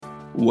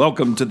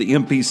Welcome to the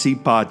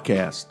MPC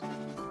Podcast.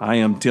 I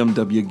am Tim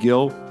W.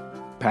 Gill,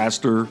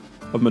 pastor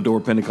of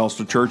Medora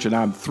Pentecostal Church, and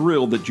I'm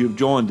thrilled that you've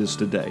joined us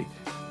today.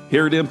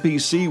 Here at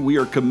MPC, we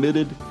are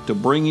committed to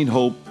bringing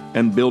hope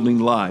and building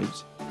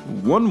lives.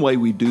 One way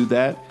we do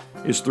that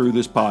is through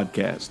this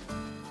podcast.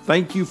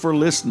 Thank you for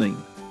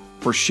listening,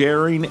 for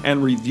sharing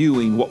and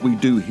reviewing what we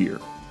do here.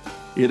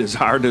 It is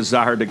our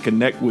desire to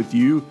connect with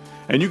you,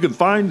 and you can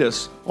find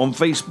us on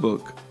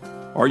Facebook,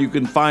 or you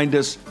can find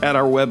us at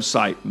our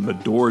website,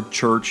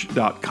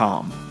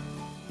 medorachurch.com.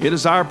 It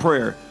is our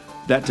prayer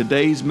that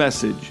today's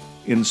message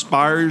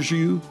inspires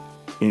you,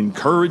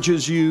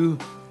 encourages you,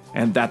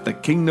 and that the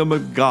kingdom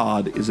of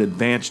God is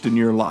advanced in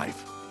your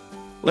life.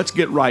 Let's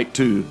get right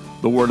to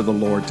the word of the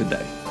Lord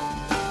today.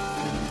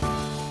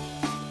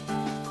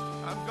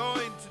 I'm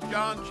going to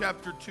John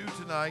chapter 2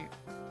 tonight.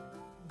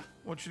 I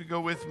want you to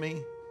go with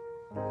me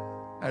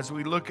as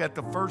we look at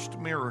the first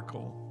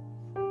miracle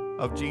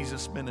of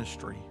Jesus'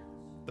 ministry.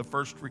 The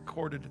first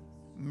recorded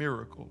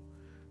miracle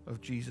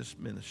of Jesus'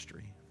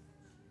 ministry.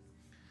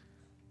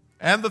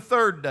 And the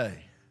third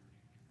day.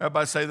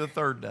 Everybody say the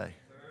third day.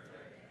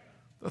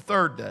 The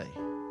third day.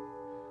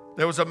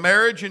 There was a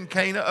marriage in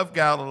Cana of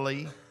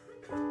Galilee,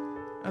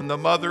 and the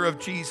mother of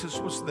Jesus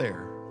was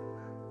there.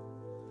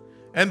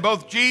 And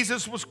both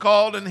Jesus was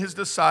called and his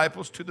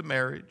disciples to the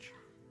marriage.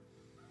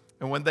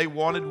 And when they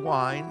wanted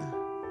wine,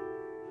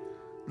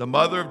 the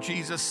mother of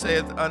Jesus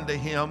said unto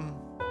him,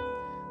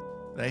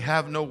 They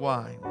have no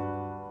wine.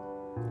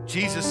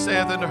 Jesus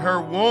saith unto her,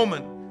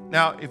 Woman.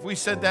 Now, if we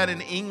said that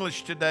in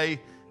English today,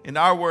 in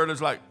our word,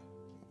 it's like,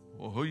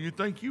 well, who you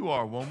think you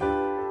are,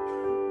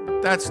 woman?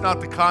 But that's not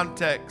the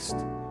context.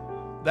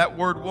 That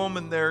word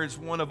woman there is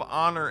one of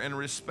honor and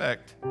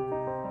respect.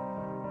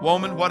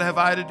 Woman, what have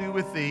I to do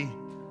with thee?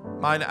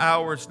 Mine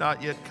hour is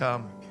not yet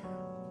come.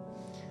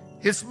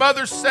 His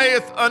mother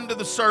saith unto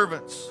the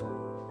servants,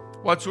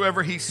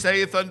 Whatsoever he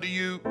saith unto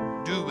you,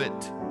 do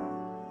it.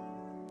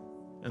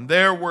 And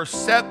there were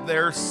set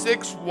there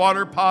 6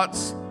 water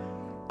pots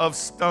of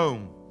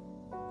stone.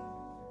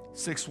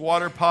 6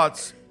 water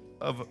pots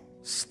of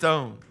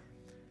stone.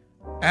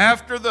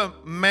 After the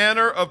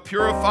manner of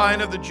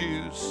purifying of the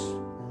Jews,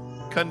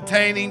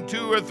 containing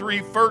 2 or 3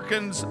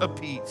 firkins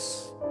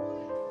apiece.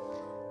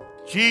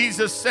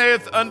 Jesus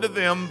saith unto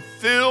them,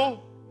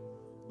 Fill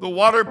the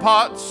water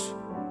pots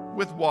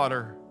with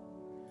water.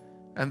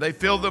 And they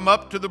filled them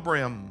up to the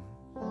brim.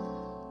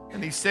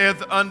 And he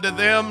saith unto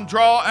them,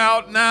 Draw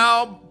out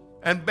now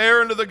and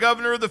bear unto the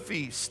governor of the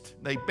feast.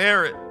 They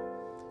bear it.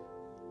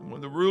 And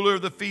when the ruler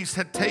of the feast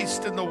had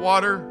tasted the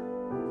water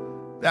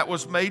that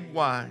was made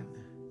wine,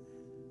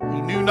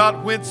 he knew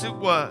not whence it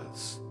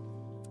was.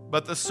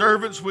 But the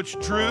servants which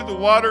drew the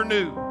water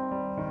knew.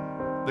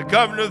 The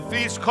governor of the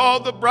feast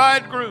called the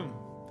bridegroom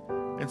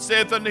and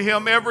saith unto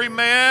him, Every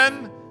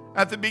man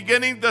at the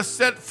beginning doth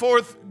set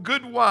forth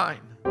good wine.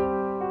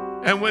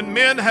 And when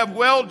men have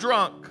well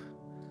drunk,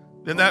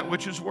 then that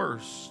which is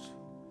worst.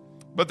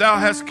 But thou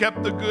hast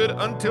kept the good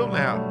until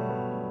now.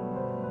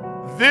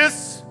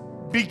 This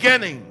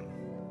beginning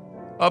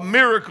of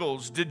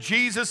miracles did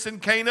Jesus in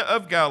Cana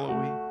of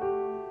Galilee,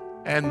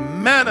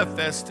 and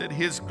manifested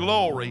his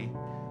glory,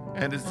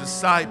 and his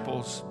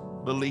disciples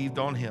believed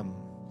on him.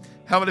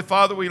 Heavenly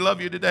Father, we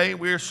love you today.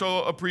 We are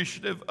so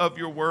appreciative of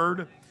your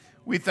word.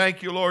 We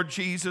thank you, Lord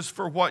Jesus,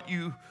 for what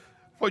you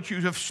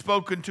have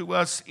spoken to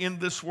us in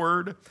this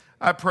word.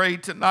 I pray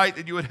tonight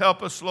that you would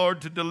help us,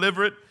 Lord, to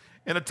deliver it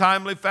in a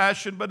timely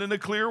fashion, but in a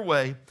clear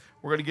way.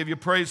 We're going to give you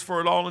praise for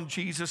it all in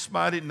Jesus'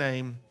 mighty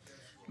name.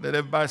 Let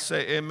everybody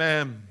say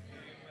amen. Amen.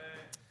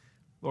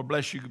 Lord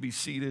bless you. You can be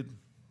seated.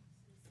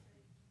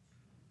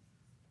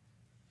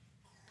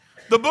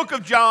 The book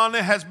of John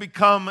has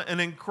become an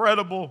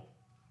incredible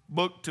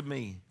book to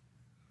me.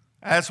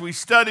 As we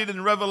studied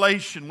in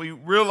Revelation, we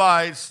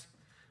realized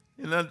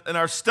in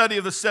our study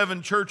of the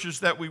 7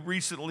 churches that we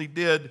recently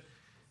did,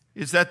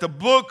 is that the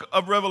book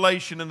of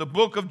Revelation and the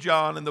book of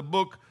John and the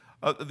book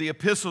of the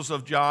epistles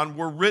of John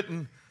were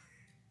written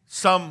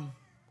some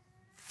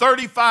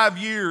 35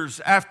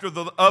 years after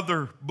the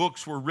other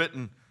books were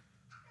written,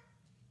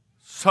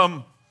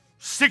 some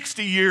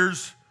 60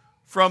 years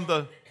from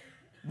the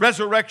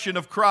resurrection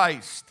of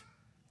Christ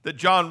that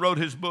John wrote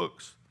his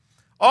books.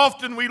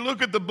 Often we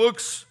look at the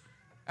books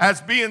as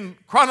being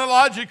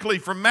chronologically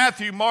from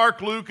Matthew,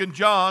 Mark, Luke, and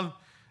John,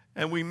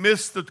 and we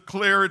miss the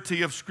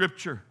clarity of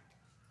Scripture.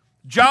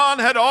 John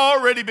had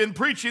already been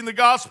preaching the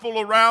gospel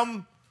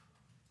around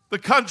the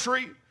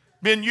country,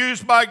 been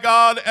used by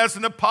God as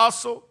an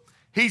apostle.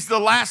 He's the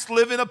last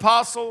living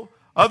apostle.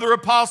 Other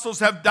apostles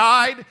have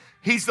died.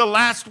 He's the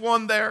last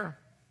one there.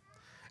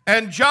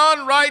 And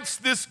John writes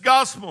this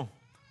gospel,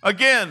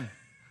 again,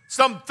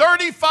 some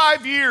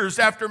 35 years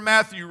after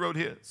Matthew wrote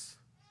his,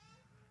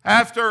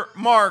 after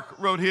Mark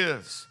wrote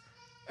his,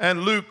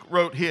 and Luke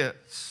wrote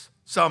his,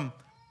 some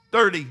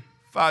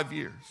 35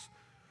 years.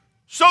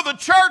 So the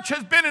church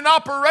has been in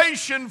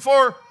operation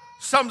for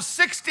some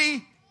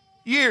 60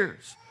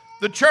 years.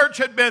 The church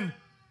had been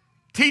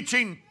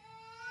teaching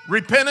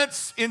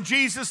repentance in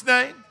Jesus'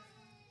 name.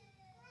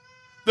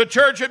 The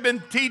church had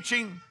been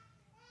teaching.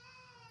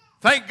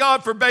 Thank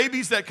God for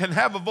babies that can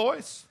have a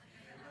voice.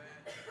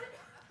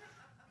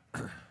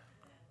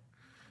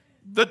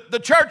 The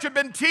church had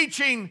been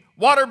teaching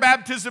water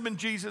baptism in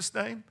Jesus'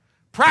 name,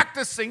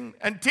 practicing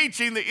and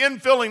teaching the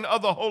infilling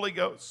of the Holy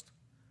Ghost.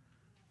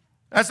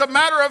 As a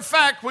matter of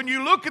fact, when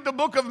you look at the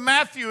book of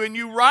Matthew and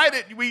you write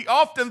it, we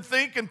often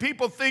think, and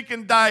people think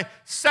in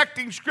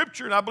dissecting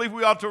Scripture, and I believe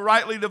we ought to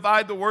rightly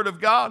divide the Word of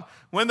God.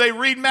 When they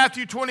read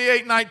Matthew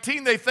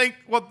 28:19, they think,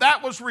 well,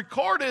 that was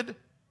recorded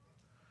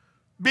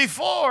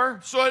before,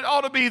 so it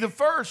ought to be the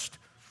first.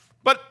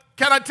 But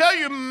can I tell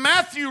you,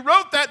 Matthew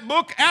wrote that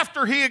book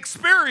after he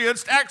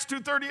experienced Acts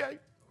 2:38.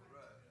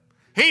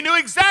 He knew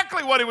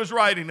exactly what he was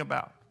writing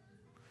about.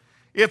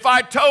 If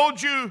I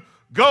told you,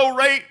 go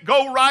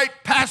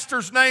write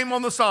pastor's name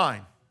on the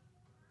sign,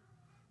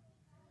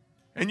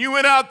 and you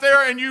went out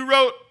there and you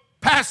wrote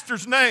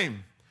pastor's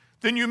name,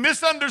 then you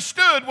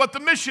misunderstood what the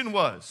mission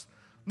was.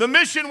 The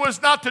mission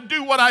was not to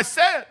do what I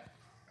said,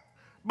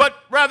 but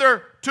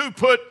rather to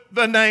put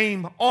the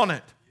name on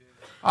it.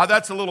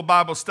 That's a little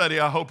Bible study.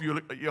 I hope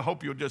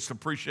you'll just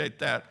appreciate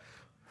that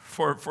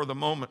for the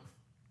moment.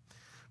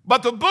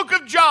 But the book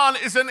of John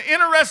is an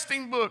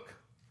interesting book.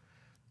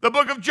 The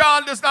book of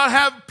John does not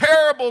have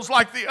parables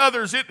like the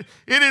others. It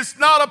is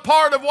not a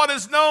part of what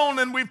is known,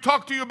 and we've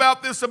talked to you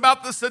about this,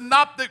 about the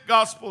synoptic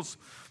gospels.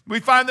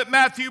 We find that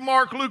Matthew,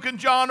 Mark, Luke, and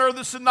John are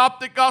the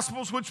synoptic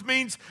gospels, which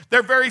means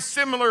they're very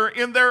similar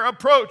in their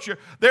approach.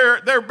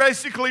 They're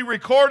basically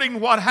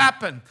recording what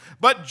happened.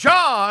 But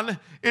John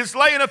is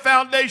laying a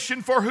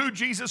foundation for who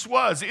Jesus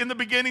was. In the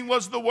beginning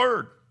was the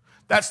Word.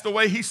 That's the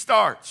way he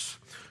starts.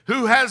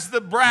 Who has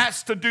the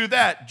brass to do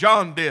that?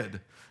 John did.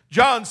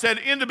 John said,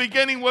 in the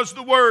beginning was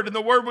the Word, and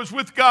the Word was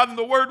with God, and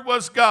the Word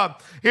was God.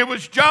 It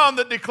was John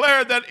that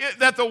declared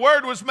that the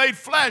Word was made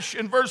flesh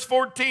in verse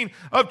 14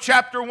 of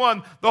chapter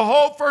 1. The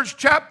whole first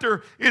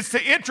chapter is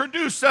to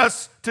introduce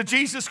us to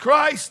Jesus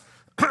Christ,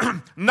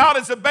 not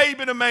as a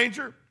babe in a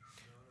manger,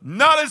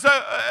 not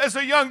as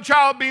a young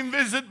child being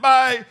visited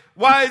by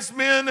wise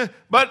men,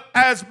 but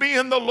as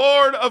being the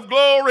Lord of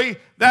glory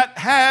that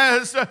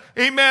has,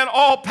 amen,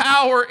 all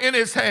power in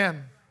his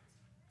hand.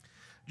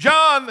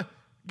 John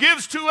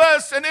gives to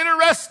us an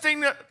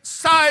interesting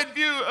side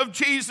view of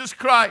Jesus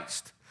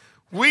Christ.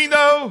 We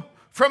know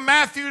from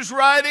Matthew's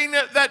writing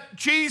that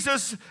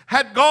Jesus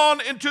had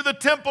gone into the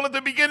temple at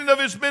the beginning of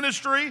his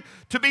ministry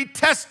to be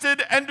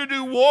tested and to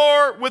do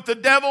war with the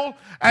devil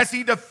as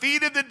he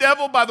defeated the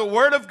devil by the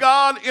word of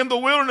God in the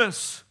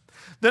wilderness.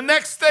 The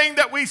next thing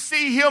that we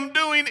see him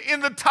doing in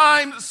the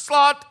time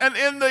slot and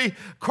in the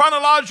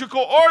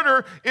chronological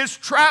order is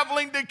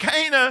traveling to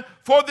Cana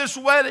for this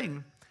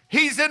wedding.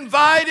 He's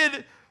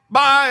invited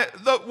by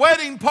the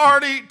wedding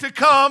party to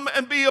come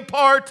and be a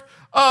part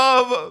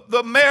of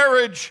the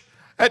marriage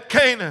at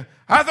Cana.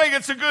 I think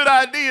it's a good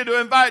idea to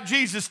invite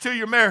Jesus to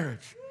your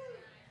marriage.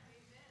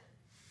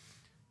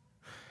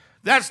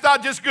 That's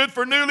not just good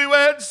for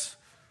newlyweds,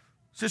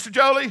 Sister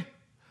Jolie.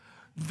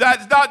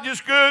 That's not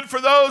just good for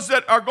those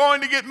that are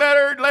going to get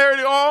married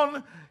later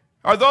on,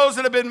 or those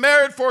that have been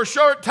married for a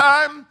short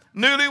time,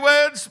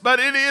 newlyweds, but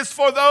it is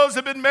for those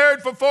that have been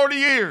married for 40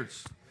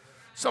 years.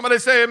 Somebody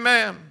say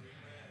amen.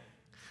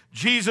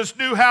 Jesus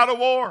knew how to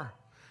war.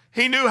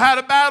 He knew how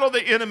to battle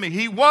the enemy.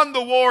 He won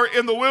the war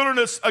in the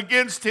wilderness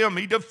against him.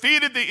 He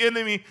defeated the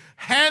enemy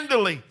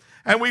handily.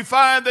 And we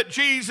find that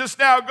Jesus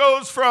now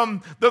goes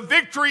from the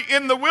victory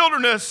in the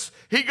wilderness,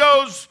 he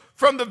goes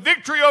from the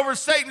victory over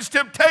Satan's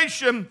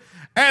temptation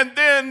and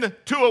then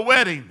to a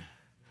wedding.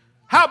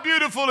 How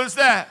beautiful is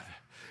that?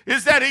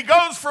 Is that he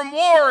goes from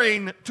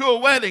warring to a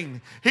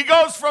wedding. He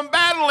goes from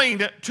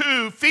battling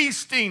to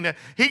feasting.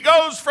 He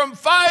goes from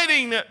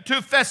fighting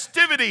to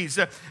festivities.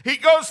 He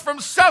goes from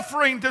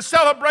suffering to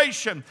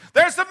celebration.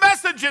 There's a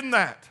message in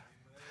that.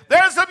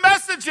 There's a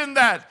message in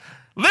that.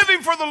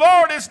 Living for the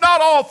Lord is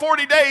not all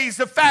 40 days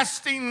of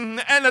fasting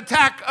and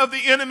attack of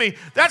the enemy.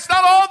 That's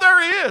not all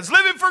there is.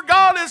 Living for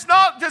God is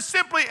not just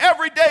simply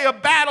every day a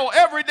battle,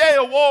 every day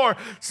a war.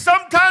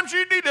 Sometimes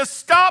you need to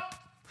stop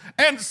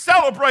and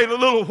celebrate a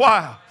little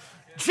while.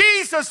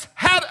 Jesus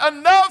had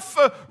enough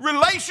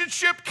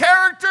relationship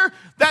character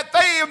that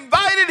they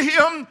invited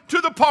him to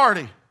the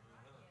party.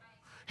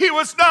 He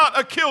was not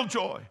a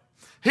killjoy.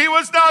 He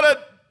was not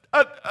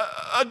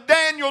a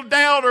Daniel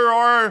Doubter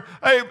or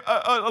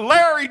a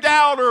Larry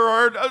Doubter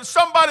or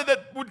somebody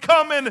that would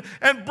come in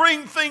and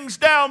bring things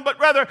down, but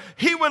rather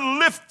he would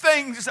lift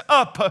things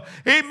up.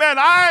 Amen.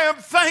 I am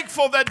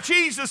thankful that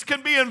Jesus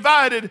can be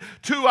invited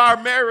to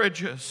our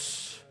marriages.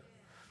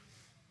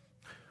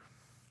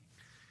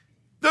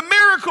 The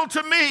miracle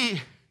to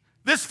me,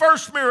 this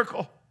first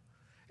miracle,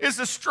 is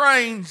a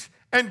strange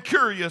and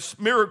curious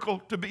miracle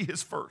to be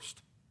his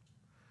first.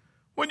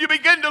 When you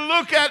begin to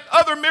look at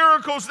other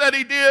miracles that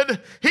he did,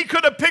 he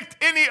could have picked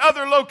any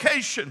other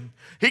location.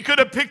 He could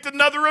have picked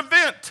another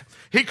event.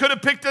 He could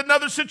have picked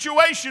another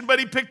situation, but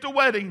he picked a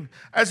wedding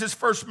as his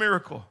first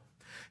miracle.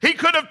 He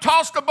could have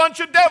tossed a bunch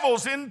of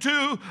devils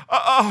into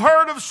a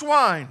herd of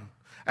swine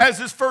as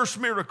his first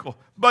miracle,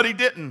 but he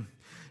didn't.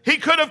 He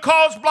could have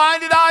caused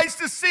blinded eyes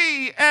to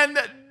see and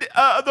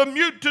the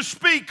mute to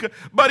speak,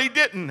 but he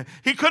didn't.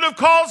 He could have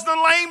caused the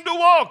lame to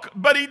walk,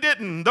 but he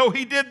didn't, though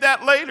he did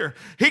that later.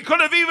 He could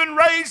have even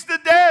raised the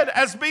dead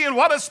as being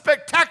what a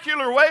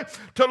spectacular way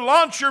to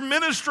launch your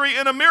ministry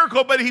in a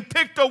miracle, but he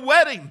picked a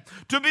wedding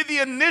to be the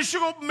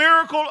initial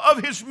miracle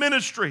of his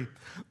ministry.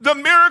 The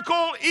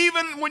miracle,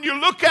 even when you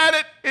look at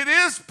it, it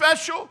is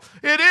special,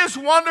 it is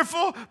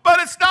wonderful, but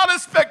it's not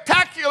as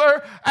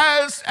spectacular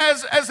as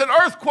an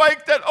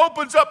earthquake that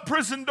opens up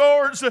prison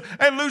doors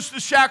and loose the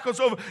shackles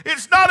over.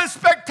 It's not as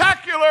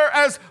spectacular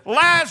as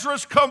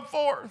Lazarus come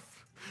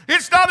forth.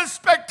 It's not as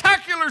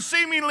spectacular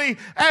seemingly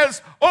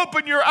as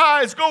open your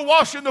eyes, go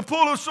wash in the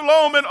pool of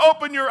Siloam and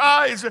open your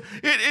eyes.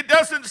 It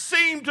doesn't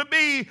seem to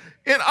be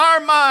in our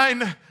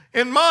mind,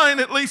 in mine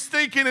at least,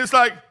 thinking is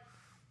like,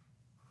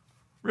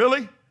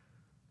 really?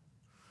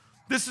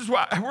 This is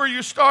where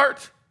you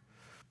start?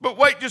 But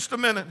wait just a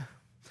minute.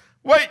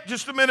 Wait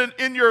just a minute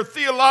in your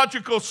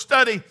theological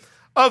study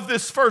of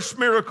this first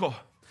miracle.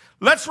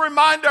 Let's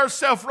remind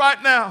ourselves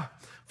right now,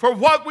 for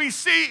what we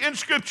see in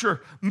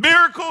Scripture,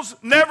 miracles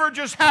never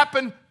just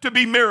happen to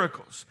be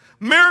miracles.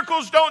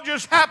 Miracles don't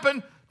just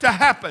happen to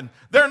happen.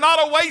 They're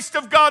not a waste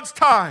of God's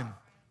time.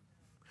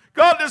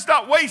 God does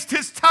not waste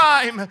his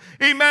time,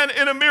 amen,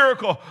 in a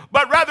miracle,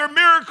 but rather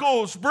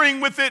miracles bring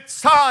with it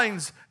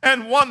signs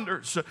and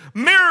wonders.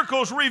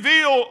 Miracles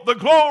reveal the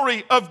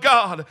glory of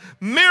God.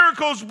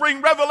 Miracles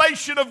bring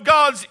revelation of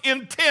God's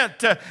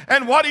intent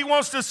and what he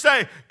wants to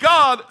say.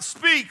 God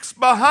speaks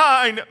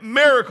behind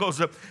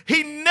miracles.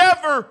 He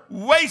never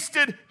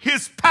wasted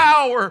his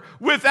power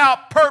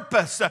without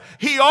purpose.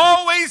 He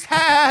always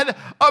had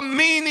a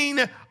meaning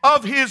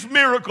of his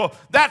miracle.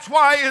 That's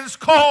why it's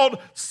called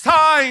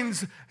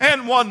signs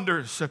and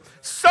wonders.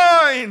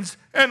 Signs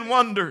and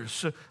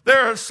wonders.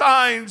 There are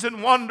signs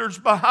and wonders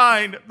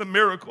behind the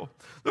miracle.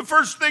 The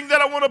first thing that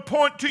I want to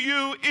point to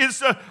you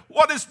is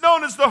what is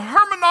known as the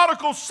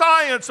hermeneutical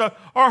science or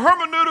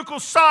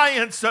hermeneutical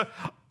science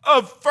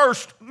of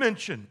first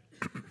mention.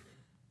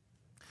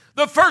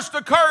 The first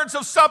occurrence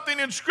of something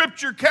in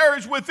Scripture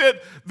carries with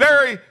it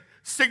very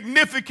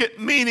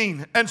significant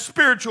meaning and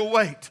spiritual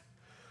weight.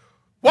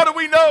 What do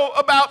we know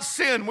about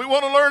sin? We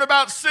want to learn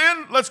about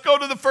sin? Let's go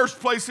to the first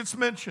place it's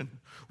mentioned.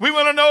 We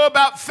want to know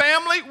about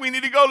family? We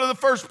need to go to the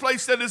first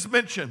place that is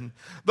mentioned.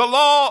 The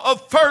law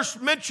of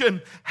first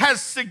mention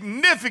has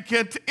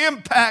significant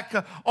impact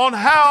on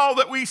how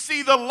that we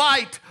see the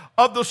light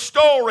of the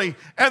story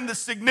and the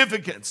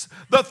significance.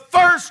 The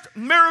first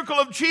miracle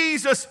of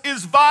Jesus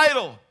is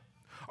vital,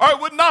 or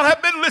it would not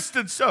have been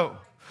listed so.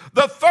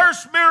 The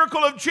first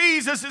miracle of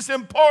Jesus is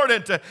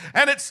important,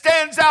 and it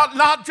stands out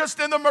not just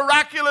in the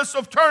miraculous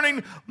of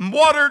turning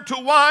water to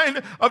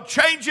wine, of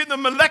changing the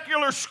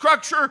molecular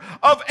structure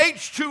of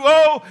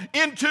H2O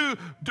into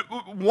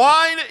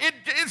wine.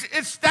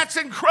 That's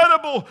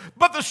incredible,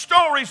 but the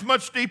story's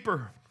much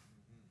deeper.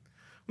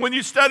 When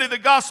you study the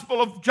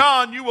Gospel of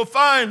John, you will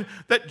find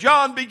that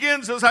John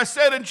begins, as I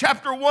said in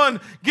chapter 1,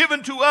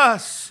 giving to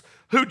us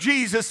who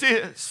Jesus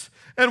is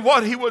and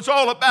what he was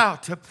all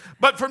about.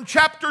 But from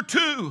chapter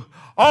 2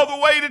 all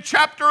the way to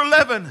chapter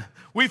 11,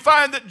 we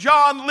find that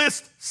John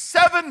lists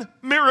 7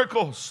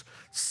 miracles,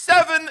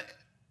 7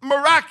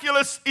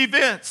 miraculous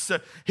events.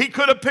 He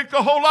could have picked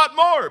a whole lot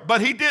more, but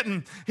he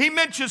didn't. He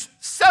mentions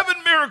 7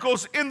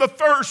 miracles in the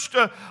first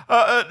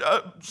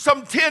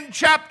some 10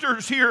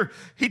 chapters here.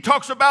 He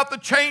talks about the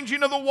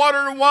changing of the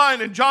water to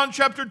wine in John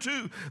chapter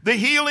 2, the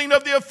healing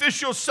of the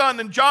official son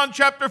in John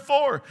chapter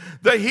 4,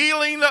 the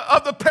healing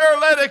of the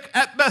paralytic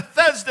at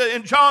Bethesda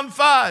in John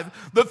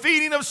 5, the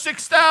feeding of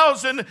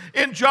 6,000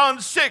 in John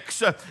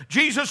 6.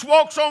 Jesus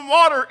walks on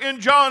water in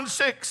John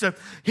 6,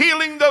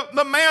 healing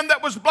the man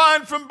that was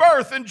blind from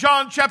birth in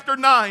John chapter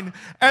 9.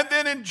 And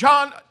then in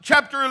John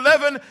chapter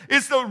 11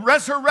 is the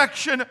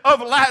resurrection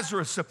of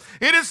Lazarus.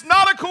 It is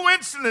not a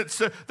coincidence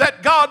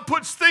that God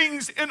puts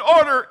things in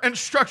order and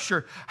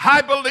structure.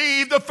 I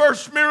believe the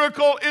first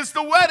miracle is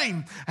the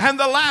wedding, and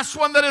the last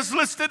one that is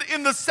listed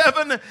in the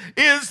 7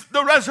 is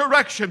the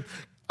resurrection.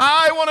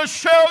 I want to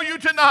show you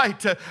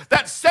tonight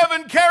that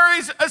 7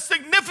 carries a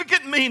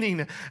significant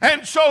meaning.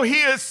 And so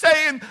he is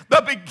saying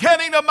the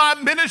beginning of my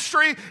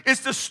ministry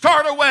is to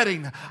start a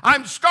wedding.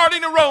 I'm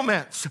starting a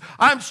romance.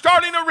 I'm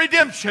starting a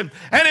redemption.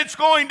 And it's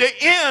going to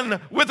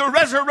end with a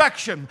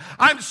resurrection.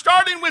 I'm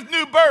starting with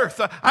new birth.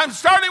 I'm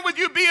starting with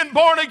you being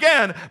born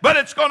again. But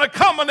it's going to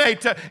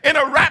culminate in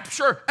a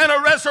rapture and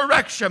a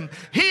resurrection.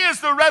 He is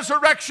the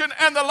resurrection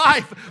and the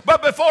life.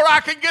 But before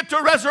I can get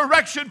to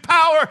resurrection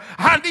power,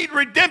 I need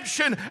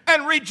redemption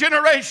and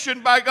regeneration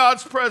by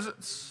God's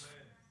presence.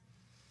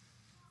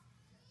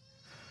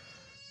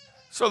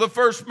 So the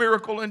first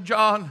miracle in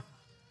John,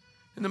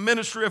 in the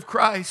ministry of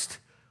Christ,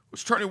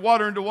 was turning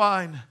water into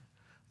wine.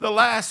 The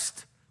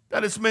last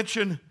that is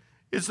mentioned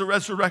is the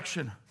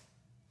resurrection.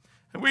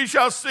 And we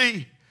shall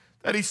see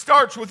that he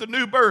starts with a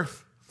new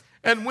birth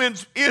and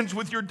ends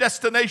with your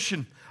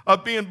destination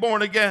of being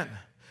born again.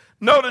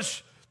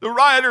 Notice the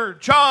writer,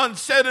 John,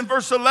 said in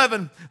verse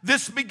 11,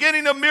 this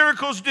beginning of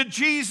miracles did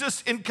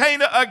Jesus in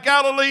Cana of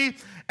Galilee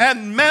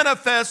and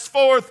manifest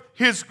forth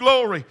his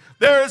glory.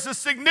 There is a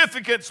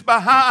significance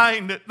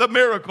behind the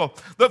miracle.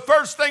 The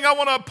first thing I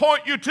want to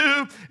point you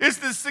to is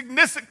the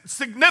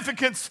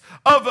significance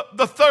of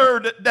the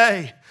third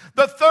day.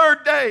 The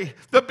third day,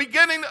 the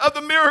beginning of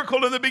the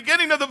miracle in the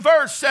beginning of the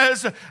verse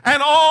says,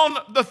 and on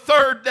the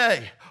third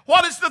day.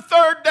 What is the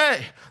third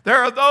day? There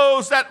are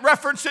those that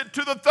reference it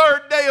to the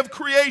third day of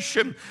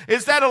creation.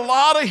 Is that a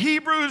lot of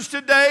Hebrews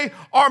today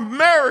are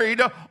married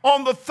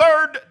on the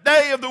third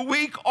day of the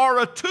week or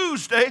a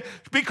Tuesday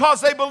because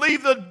they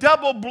believe the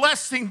double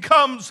blessing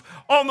comes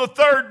on the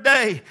third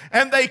day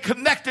and they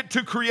connect it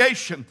to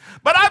creation.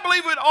 But I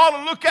believe we ought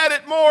to look at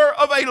it more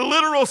of a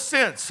literal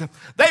sense.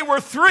 They were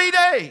 3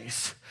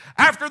 days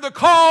after the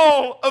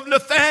call of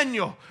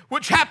Nathanael,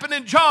 which happened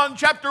in John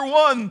chapter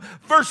 1,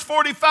 verse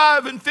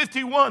 45 and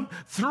 51.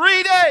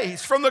 3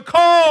 days from the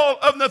call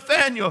of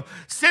Nathanael,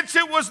 since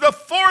it was the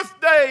fourth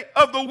day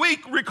of the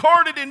week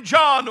recorded in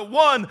John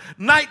 1,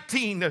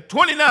 19,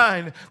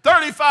 29,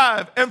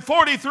 35, and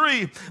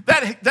 43,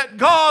 that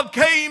God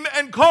came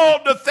and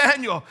called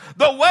Nathanael.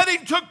 The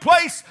wedding took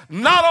place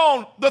not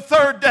on the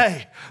third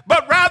day,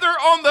 but rather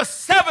on the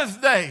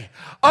seventh day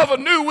of a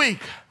new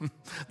week.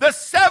 The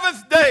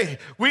seventh day,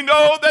 we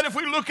know that if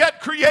we look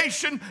at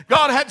creation,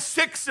 God had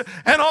 6,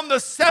 and on the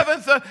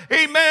seventh,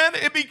 amen,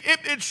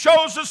 it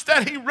shows us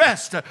that he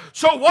rests.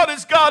 So what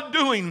is God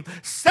doing?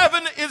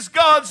 7 is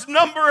God's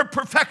number of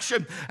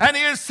perfection, and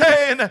he is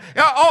saying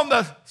on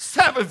the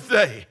seventh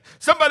day,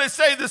 somebody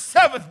say the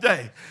seventh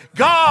day,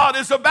 God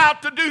is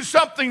about to do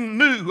something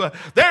new.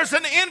 There's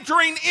an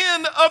entering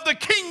in of the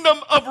kingdom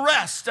of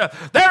rest.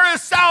 There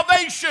is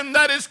salvation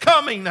that is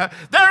coming.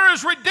 There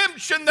is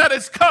redemption that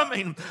is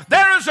coming.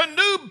 There is a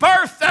new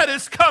birth that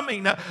is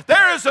coming.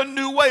 There is a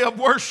new way of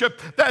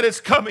worship that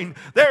is coming.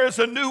 There is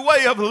a new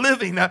way of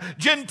living.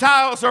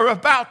 Gentiles are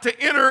about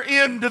to enter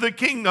into the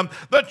kingdom.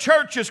 The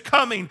church is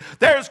coming.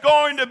 There's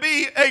going to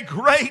be a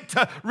great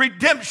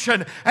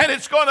redemption, and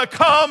it's going to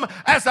come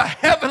as a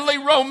heavenly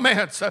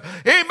romance.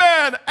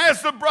 Amen.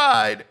 As the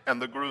bride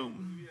and the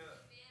groom.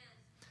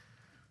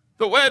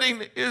 The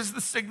wedding is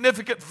the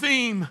significant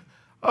theme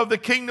of the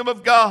kingdom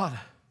of God,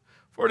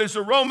 for it is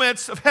a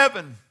romance of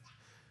heaven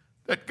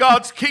that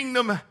God's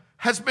kingdom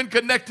has been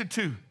connected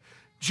to.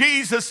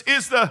 Jesus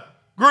is the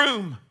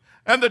groom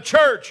and the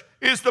church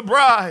is the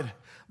bride.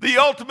 The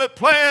ultimate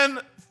plan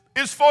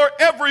is for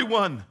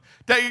everyone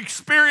to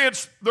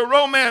experience the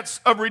romance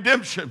of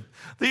redemption.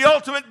 The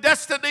ultimate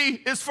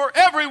destiny is for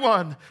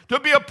everyone to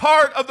be a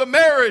part of the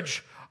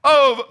marriage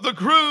of the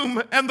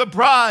groom and the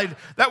bride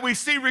that we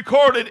see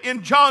recorded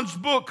in John's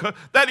book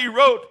that he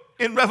wrote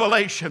in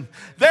Revelation.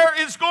 There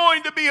is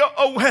going to be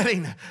a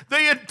wedding.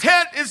 The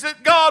intent is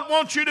that God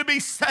wants you to be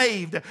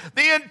saved.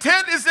 The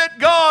intent is that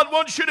God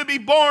wants you to be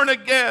born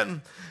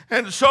again.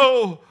 And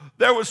so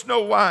there was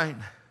no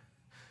wine.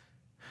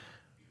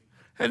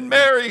 And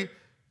Mary,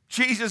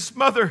 Jesus'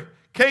 mother,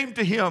 came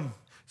to him.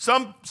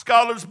 Some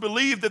scholars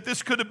believe that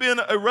this could have been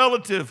a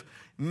relative,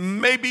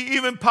 maybe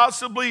even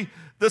possibly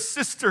the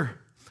sister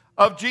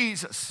of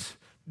Jesus.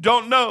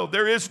 Don't know.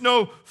 There is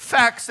no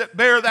facts that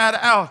bear that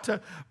out.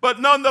 But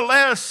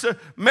nonetheless,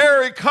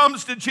 Mary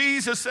comes to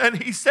Jesus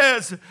and he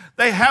says,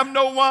 they have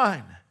no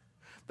wine.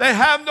 They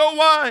have no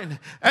wine.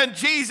 And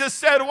Jesus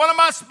said, what am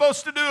I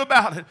supposed to do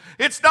about it?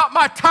 It's not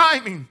my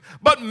timing.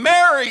 But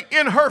Mary,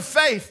 in her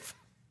faith,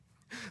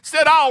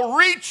 said, I'll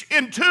reach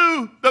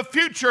into the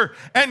future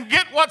and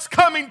get what's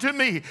coming to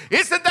me.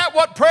 Isn't that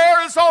what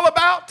prayer is all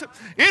about?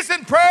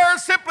 Isn't prayer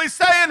simply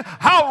saying,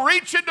 I'll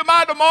reach into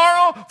my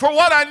tomorrow for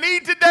what I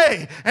need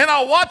today, and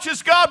I'll watch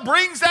as God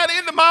brings that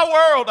into my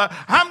world.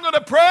 I'm going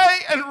to pray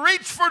and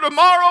reach for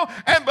tomorrow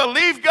and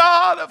believe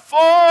God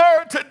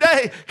for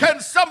today. Can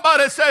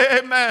somebody say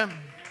amen?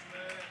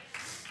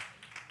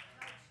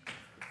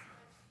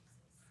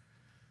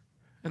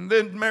 And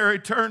then Mary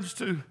turns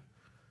to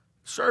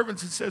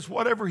servants and says,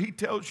 whatever he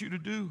tells you to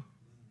do,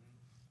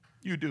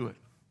 you do it.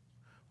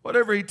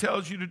 Whatever he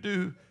tells you to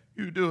do,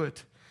 you do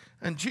it.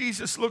 And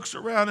Jesus looks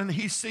around and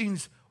he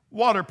sees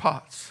water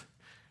pots.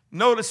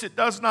 Notice it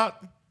does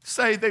not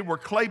say they were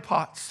clay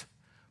pots,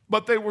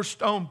 but they were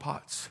stone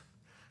pots.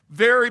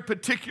 Very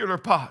particular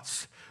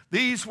pots.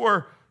 These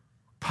were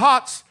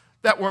pots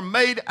that were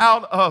made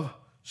out of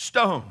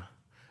stone.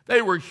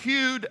 They were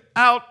hewed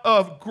out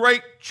of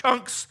great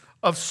chunks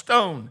of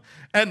stone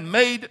and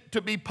made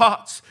to be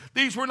pots.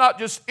 These were not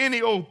just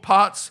any old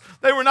pots.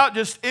 They were not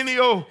just any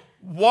old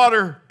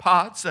water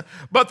pots,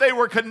 but they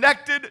were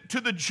connected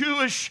to the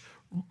Jewish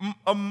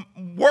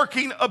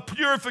working of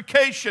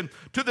purification,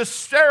 to the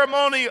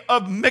ceremony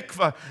of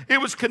mikvah. It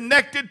was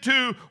connected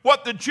to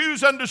what the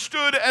Jews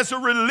understood as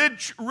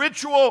a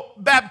ritual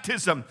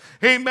baptism.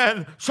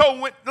 Amen.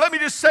 So let me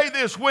just say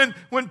this. When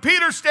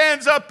Peter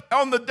stands up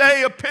on the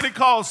day of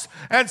Pentecost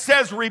and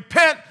says,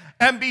 repent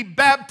and be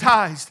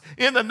baptized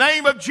in the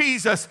name of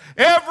Jesus,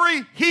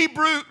 every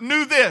Hebrew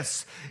knew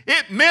this.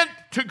 It meant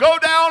to go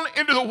down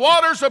into the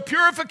waters of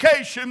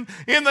purification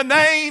in the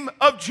name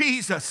of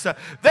Jesus.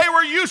 They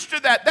were used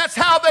to that. That's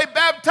how they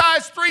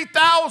baptized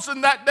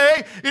 3,000 that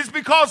day, is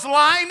because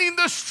lining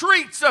the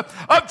streets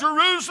of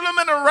Jerusalem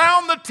and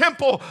around the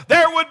temple,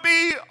 there would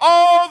be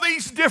all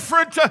these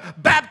different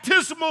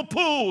baptismal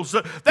pools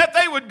that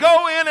they would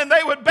go in and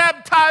they would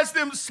baptize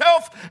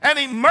themselves and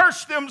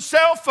immerse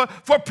themselves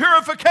for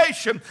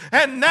purification.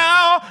 And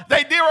now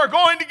they are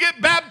going to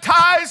get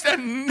baptized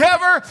and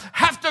never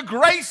have to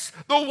grace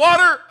the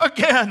water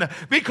again,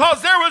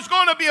 because there was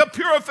going to be a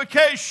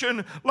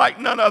purification like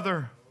none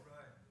other.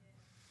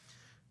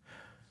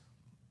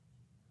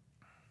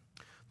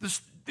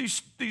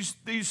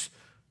 These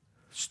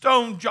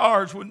stone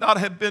jars would not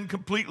have been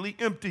completely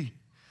empty.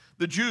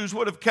 The Jews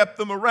would have kept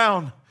them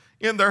around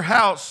in their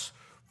house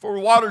for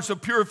waters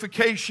of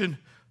purification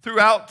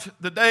throughout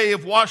the day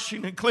of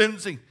washing and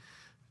cleansing.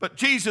 But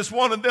Jesus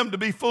wanted them to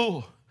be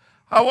full.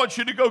 I want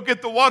you to go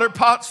get the water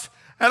pots,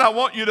 and I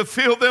want you to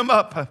fill them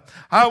up.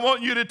 I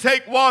want you to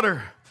take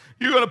water.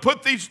 You're going to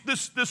put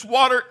this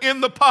water in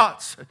the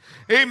pots.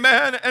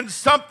 Amen. And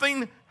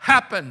something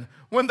happened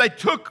when they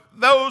took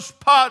those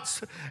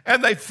pots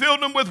and they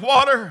filled them with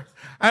water.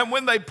 And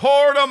when they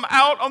poured them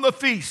out on the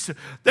feast,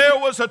 there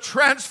was a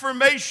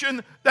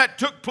transformation that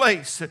took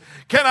place.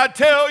 Can I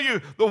tell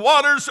you, the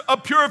waters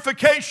of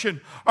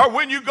purification are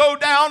when you go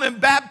down in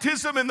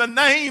baptism in the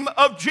name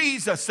of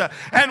Jesus.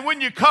 And when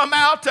you come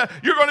out,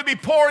 you're going to be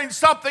pouring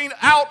something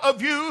out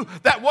of you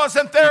that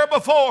wasn't there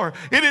before.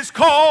 It is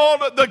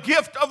called the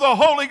gift of the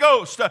Holy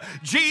Ghost.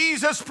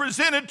 Jesus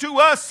presented to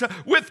us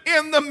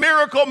within the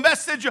miracle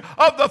message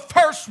of the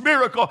first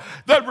miracle,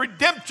 the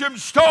redemption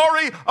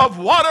story of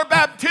water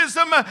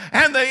baptism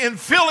and the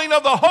infilling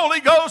of the Holy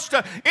Ghost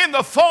in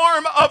the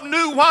form of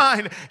new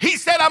wine. He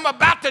said, I'm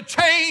about to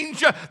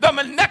change the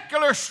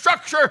molecular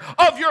structure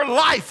of your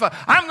life.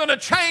 I'm going to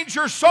change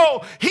your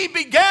soul. He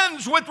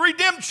begins with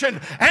redemption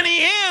and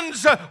he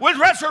ends with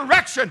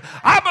resurrection.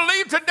 I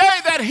believe today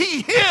that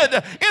he hid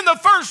in the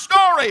first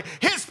story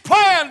his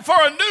plan for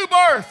a new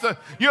birth.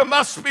 You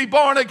must be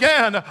born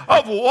again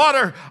of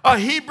water. A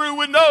Hebrew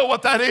would know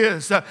what that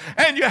is.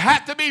 And you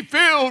have to be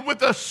filled with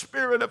the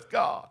Spirit of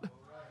God.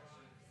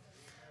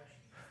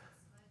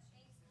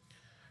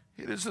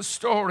 It is the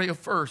story of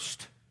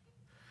first.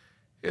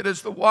 It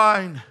is the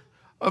wine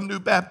of new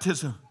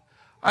baptism.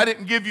 I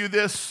didn't give you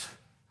this,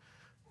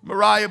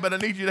 Mariah, but I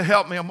need you to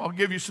help me. I'm going to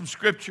give you some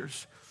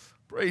scriptures.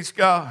 Praise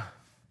God.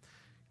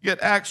 Get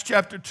Acts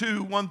chapter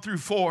 2, 1 through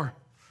 4.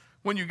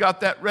 When you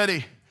got that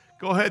ready,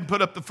 go ahead and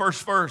put up the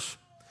first verse.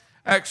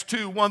 Acts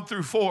 2, 1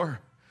 through 4.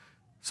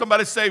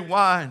 Somebody say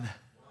wine.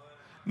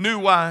 New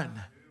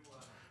wine.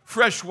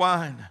 Fresh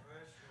wine.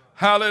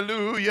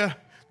 Hallelujah.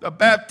 The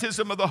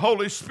baptism of the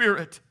Holy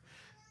Spirit.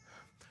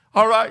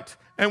 All right.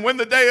 And when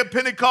the day of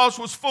Pentecost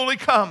was fully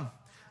come,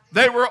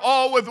 they were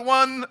all with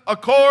one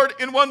accord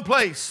in one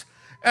place.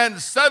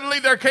 And suddenly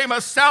there came a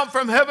sound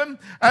from heaven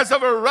as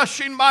of a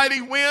rushing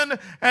mighty wind,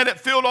 and it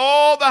filled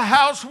all the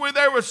house where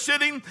they were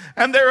sitting.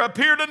 And there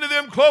appeared unto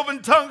them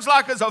cloven tongues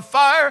like as of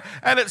fire,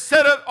 and it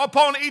set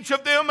upon each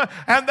of them,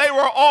 and they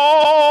were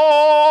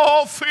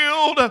all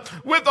filled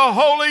with the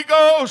Holy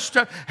Ghost,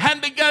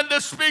 and began to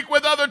speak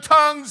with other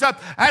tongues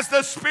as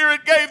the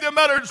Spirit gave them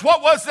utterance.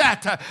 What was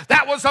that?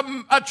 That was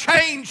a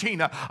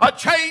changing of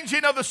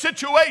the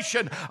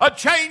situation, a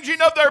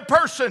changing of their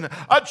person,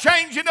 a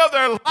changing of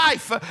their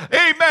life.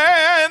 Amen.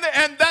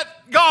 And that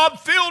God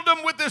filled them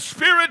with the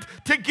Spirit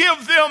to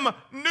give them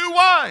new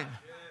wine.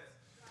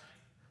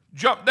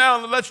 Jump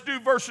down and let's do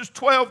verses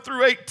 12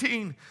 through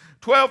 18.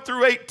 12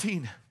 through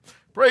 18.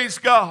 Praise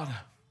God.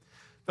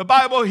 The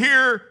Bible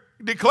here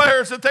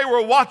declares that they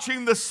were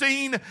watching the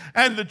scene,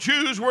 and the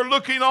Jews were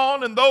looking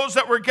on, and those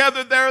that were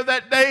gathered there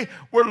that day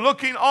were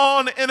looking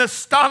on in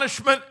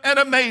astonishment and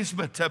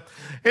amazement.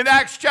 In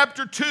Acts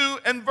chapter 2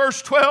 and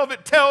verse 12,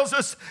 it tells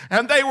us,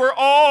 and they were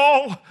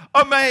all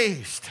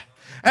amazed,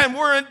 and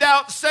were in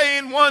doubt,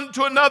 saying one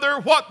to another,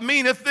 what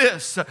meaneth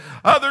this?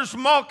 Others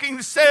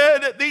mocking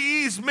said,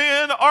 these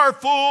men are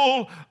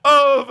full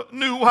of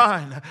new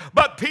wine.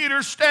 But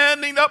Peter,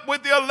 standing up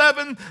with the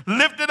 11,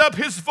 lifted up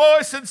his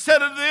voice and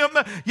said unto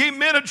them, ye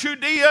men of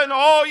Judea, and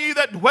all ye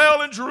that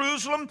dwell in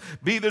Jerusalem,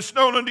 be this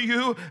known unto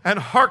you, and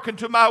hearken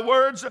to my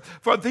words,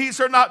 for these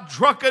are not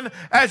drunken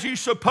as ye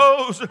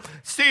suppose.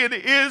 See, it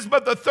is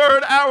but the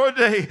third hour of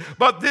day,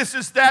 but this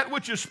is that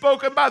which is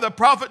spoken by the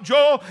prophet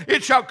Joel.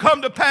 It shall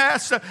come to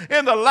pass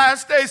in the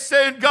last days,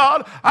 saying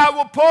God, I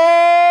will pour.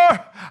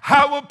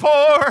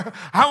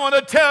 I want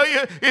to tell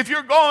you, if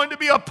you're going to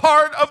be a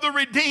part of the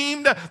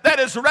redeemed that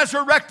is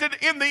resurrected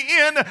in the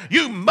end,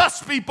 you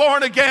must be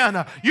born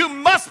again. You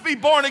must be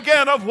born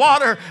again of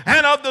water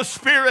and of the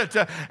Spirit.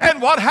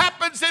 And what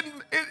happens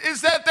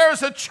is that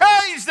there's a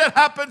change that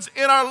happens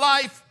in our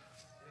life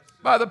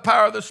by the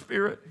power of the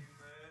Spirit.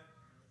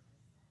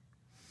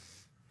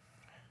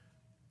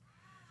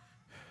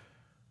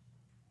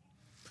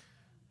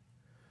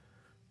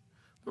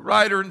 The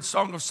writer in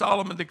Song of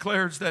Solomon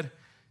declares that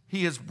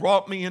he has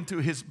brought me into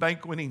his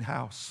banqueting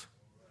house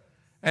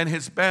and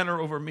his banner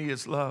over me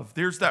is love.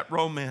 There's that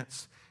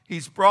romance.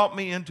 He's brought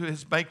me into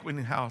his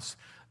banqueting house.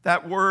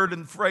 That word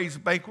and phrase,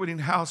 banqueting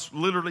house,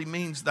 literally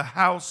means the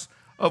house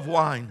of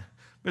wine.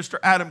 Mr.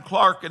 Adam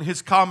Clark in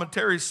his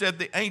commentary said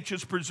the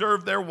ancients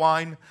preserved their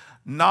wine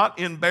not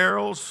in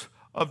barrels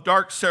of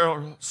dark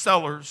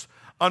cellars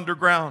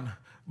underground,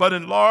 but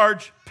in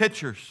large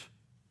pitchers.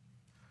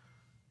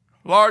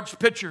 Large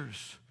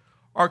pitchers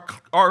are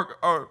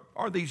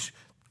these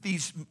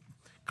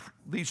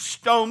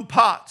stone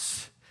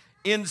pots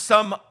in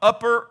some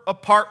upper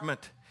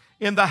apartment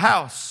in the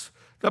house.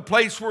 The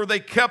place where they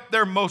kept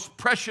their most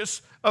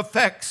precious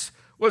effects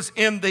was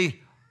in the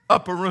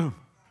upper room.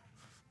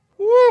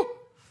 Woo!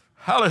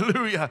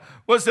 Hallelujah.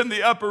 Was in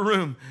the upper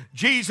room.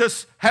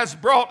 Jesus has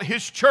brought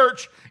his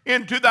church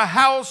into the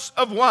house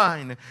of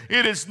wine.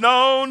 It is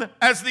known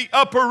as the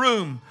upper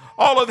room.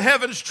 All of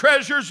heaven's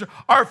treasures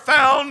are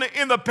found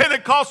in the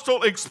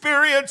Pentecostal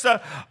experience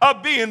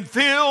of being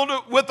filled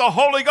with the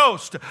Holy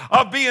Ghost,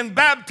 of being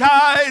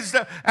baptized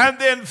and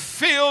then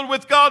filled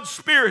with God's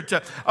Spirit,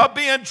 of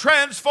being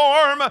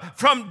transformed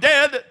from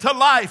dead to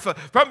life,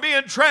 from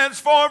being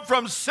transformed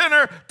from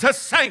sinner to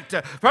saint,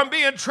 from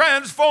being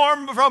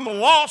transformed from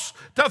lost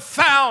to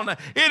found.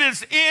 It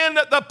is in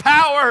the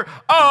power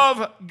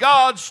of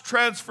God's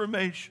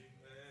transformation.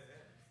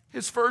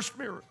 His first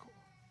miracle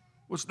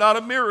was not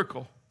a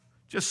miracle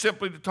just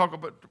simply to talk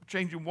about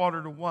changing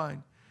water to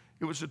wine.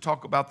 It was to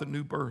talk about the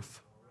new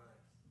birth.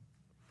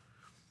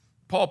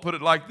 Paul put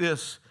it like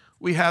this: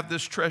 we have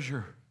this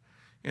treasure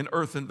in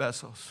earthen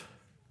vessels,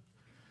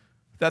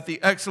 that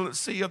the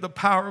excellency of the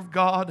power of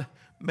God,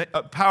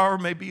 power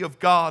may be of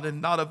God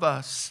and not of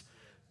us.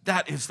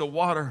 That is the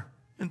water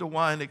into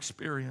wine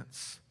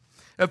experience.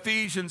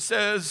 Ephesians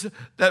says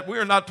that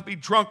we're not to be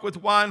drunk with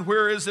wine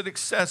where is it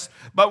excess,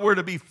 but we're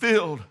to be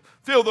filled.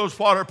 Fill those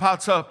water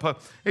pots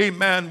up,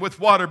 amen, with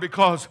water,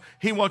 because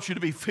he wants you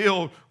to be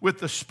filled with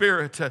the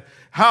Spirit.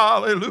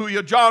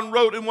 Hallelujah. John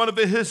wrote in one of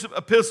his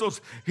epistles,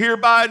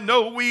 hereby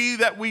know we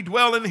that we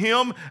dwell in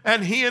him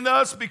and he in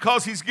us,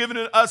 because he's given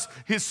us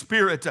his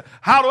Spirit.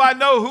 How do I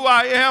know who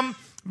I am?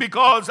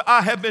 Because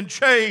I have been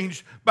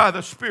changed by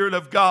the Spirit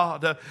of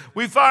God.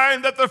 We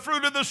find that the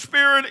fruit of the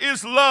Spirit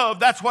is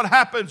love. That's what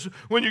happens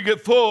when you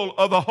get full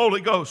of the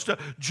Holy Ghost.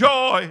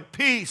 Joy,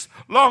 peace,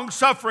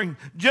 long-suffering,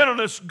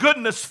 gentleness,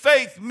 goodness,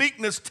 faith,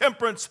 meekness,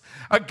 temperance.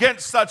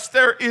 Against such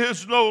there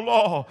is no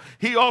law.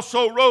 He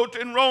also wrote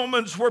in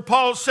Romans where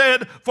Paul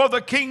said, for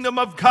the kingdom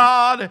of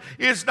God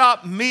is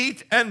not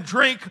meat and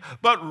drink,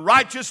 but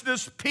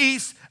righteousness,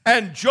 peace,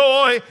 and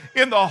joy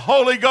in the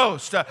Holy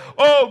Ghost.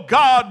 Oh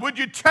God, would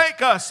you take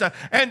us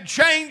and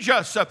change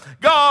us?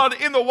 God,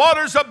 in the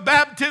waters of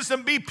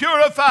baptism, be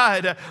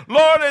purified.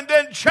 Lord, and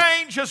then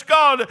change us,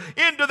 God,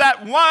 into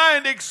that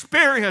wine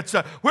experience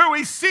where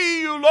we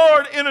see you,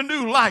 Lord, in a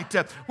new light.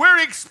 Where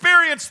we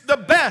experience the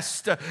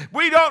best.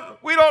 We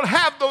don't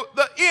have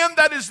the end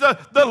that is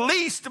the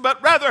least,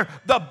 but rather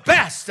the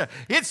best.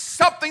 It's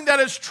something that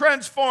has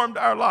transformed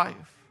our life.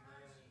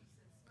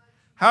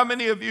 How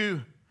many of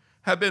you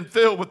have been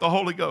filled with the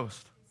Holy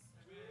Ghost?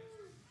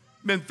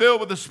 Been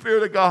filled with the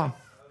Spirit of God?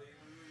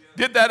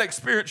 Did that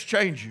experience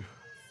change you?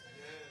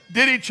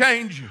 Did he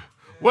change you?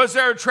 Was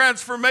there a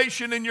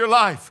transformation in your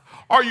life?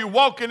 Are you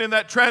walking in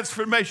that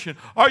transformation?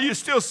 Are you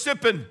still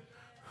sipping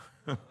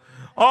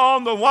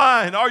on the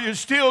wine? Are you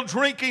still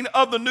drinking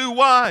of the new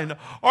wine?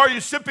 Are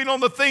you sipping on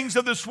the things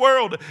of this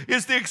world?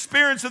 Is the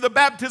experience of the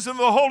baptism of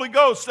the Holy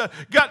Ghost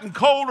gotten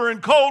colder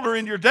and colder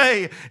in your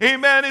day?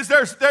 Amen. Is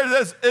there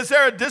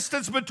a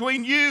distance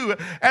between you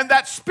and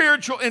that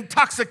spiritual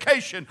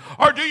intoxication?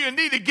 Or do you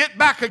need to get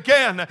back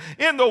again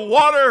in the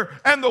water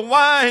and the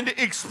wine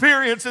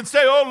experience and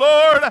say, oh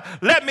Lord,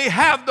 let me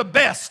have the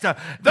best.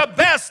 The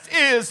best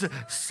is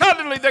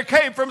suddenly there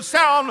came from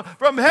sound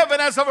from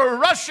heaven as of a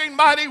rushing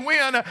mighty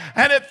wind,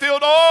 and it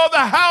filled all the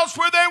house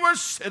where they were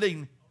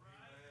sitting.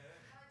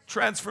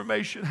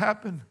 Transformation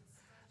happened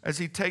as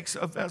he takes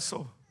a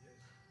vessel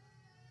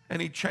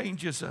and he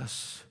changes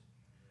us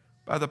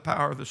by the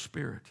power of the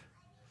Spirit.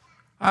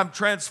 I'm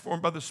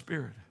transformed by the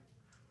Spirit.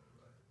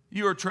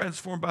 You are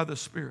transformed by the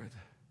Spirit.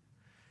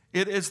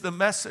 It is the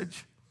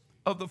message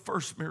of the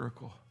first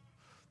miracle.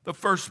 The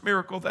first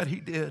miracle that he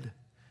did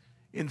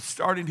in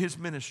starting his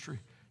ministry.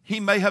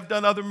 He may have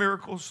done other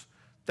miracles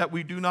that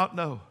we do not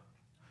know,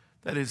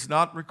 that is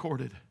not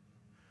recorded.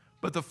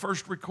 But the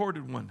first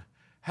recorded one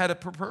had a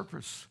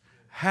purpose,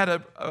 had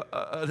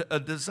a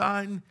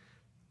design,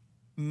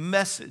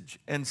 message,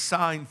 and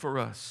sign for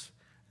us.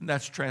 And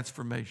that's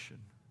transformation.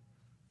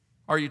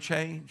 Are you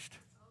changed?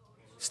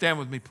 Stand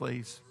with me,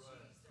 please.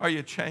 Are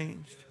you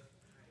changed?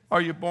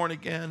 Are you born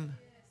again?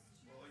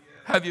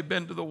 Have you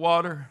been to the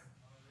water?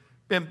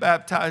 Been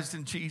baptized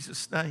in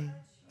Jesus' name?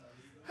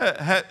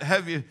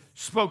 Have you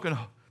spoken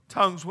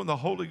tongues when the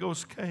Holy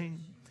Ghost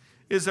came?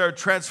 Is there a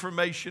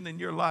transformation in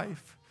your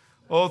life?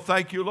 Oh,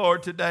 thank you,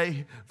 Lord,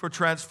 today for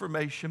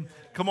transformation.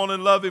 Come on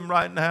and love him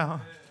right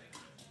now.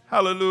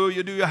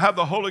 Hallelujah. Do you have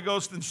the Holy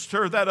Ghost? Then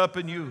stir that up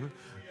in you.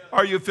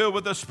 Are you filled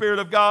with the Spirit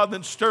of God?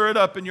 Then stir it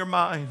up in your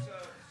mind.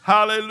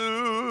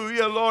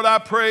 Hallelujah. Lord, I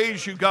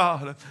praise you,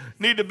 God.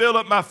 Need to build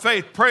up my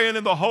faith praying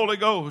in the Holy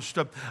Ghost.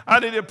 I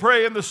need to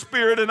pray in the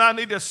Spirit, and I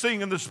need to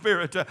sing in the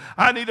Spirit.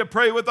 I need to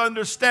pray with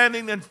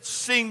understanding and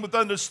sing with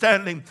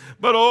understanding.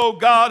 But oh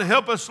God,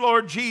 help us,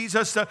 Lord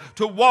Jesus,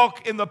 to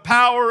walk in the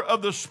power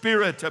of the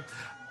Spirit.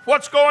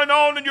 What's going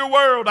on in your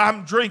world?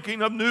 I'm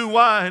drinking of new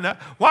wine.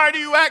 Why do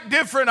you act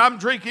different? I'm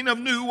drinking of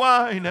new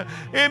wine.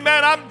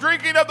 Amen. I'm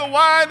drinking of the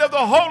wine of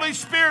the Holy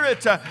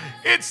Spirit.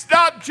 It's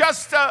not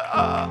just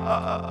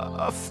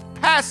a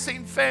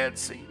passing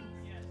fancy.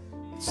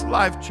 It's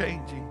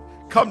life-changing.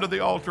 Come to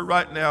the altar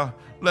right now.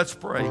 Let's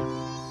pray.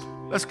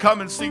 Let's come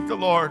and seek the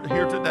Lord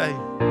here today.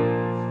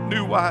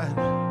 New wine.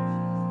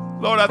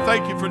 Lord, I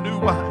thank you for new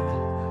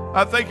wine.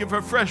 I thank you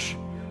for fresh,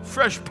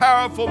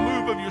 powerful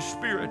move of your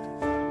Spirit.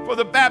 For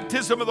the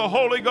baptism of the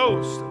Holy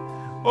Ghost.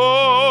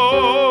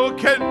 Oh,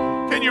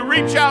 can you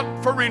reach out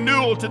for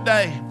renewal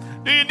today?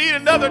 Do you need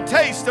another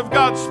taste of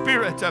God's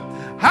Spirit?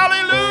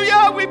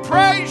 Hallelujah. We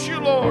praise you,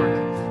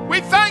 Lord. We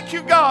thank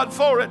you, God,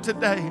 for it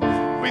today.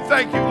 We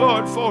thank you,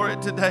 Lord, for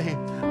it today.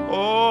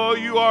 Oh,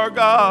 you are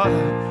God.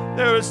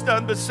 There is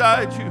none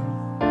beside you.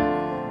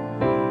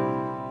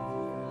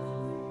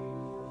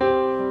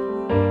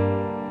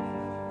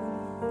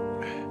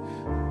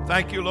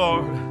 Thank you,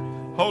 Lord.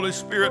 Holy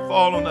Spirit,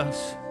 fall on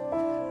us.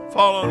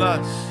 Fall on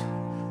us.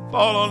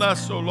 Fall on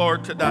us, oh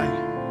Lord, today.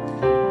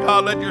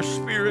 God, let your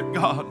Spirit,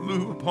 God,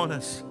 move upon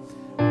us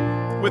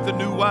with the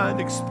new wine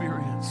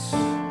experience,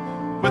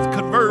 with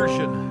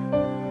conversion.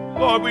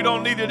 Lord, we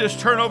don't need to just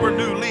turn over a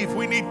new leaf.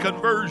 We need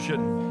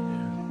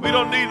conversion. We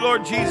don't need,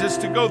 Lord Jesus,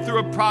 to go through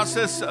a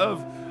process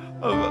of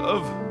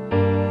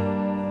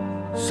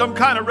some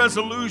kind of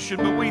resolution,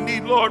 but we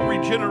need, Lord,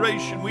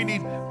 regeneration. We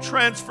need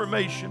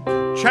transformation.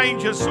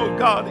 Change us, oh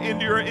God,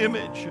 into your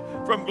image,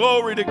 from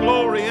glory to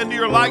glory, into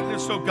your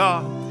likeness, oh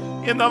God.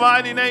 In the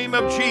mighty name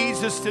of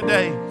Jesus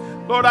today.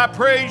 Lord, I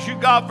praise you,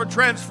 God, for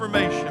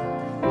transformation.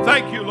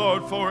 Thank you,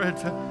 Lord, for it.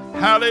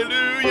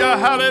 Hallelujah,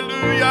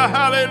 hallelujah,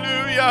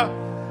 hallelujah,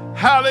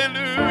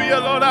 hallelujah.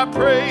 Lord, I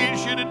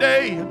praise you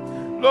today.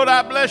 Lord,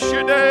 I bless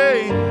your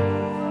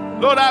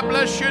name. Lord, I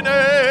bless your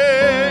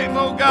name,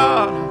 oh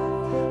God.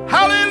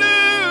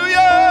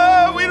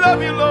 Hallelujah. We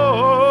love you,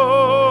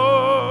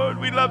 Lord.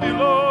 We love you,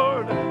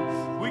 Lord.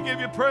 We give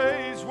you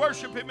praise.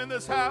 Worship him in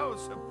this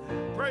house.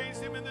 Praise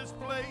him in this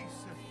place.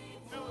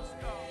 Fill us,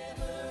 God.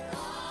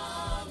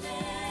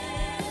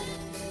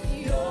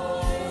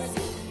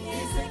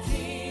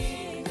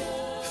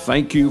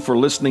 Thank you for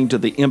listening to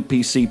the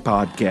MPC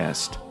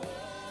podcast.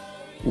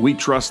 We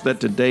trust that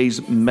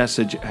today's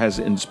message has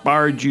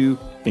inspired you,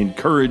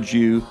 encouraged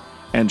you,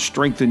 and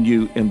strengthened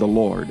you in the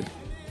Lord.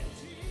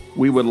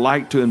 We would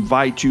like to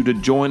invite you to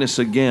join us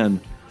again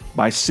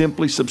by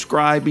simply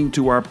subscribing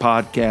to our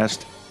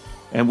podcast,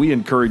 and we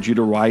encourage you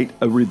to write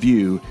a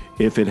review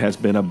if it has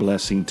been a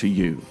blessing to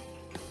you.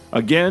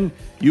 Again,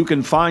 you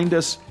can find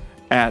us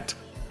at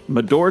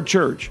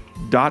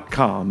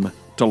medorachurch.com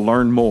to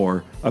learn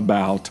more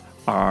about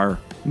our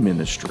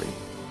ministry.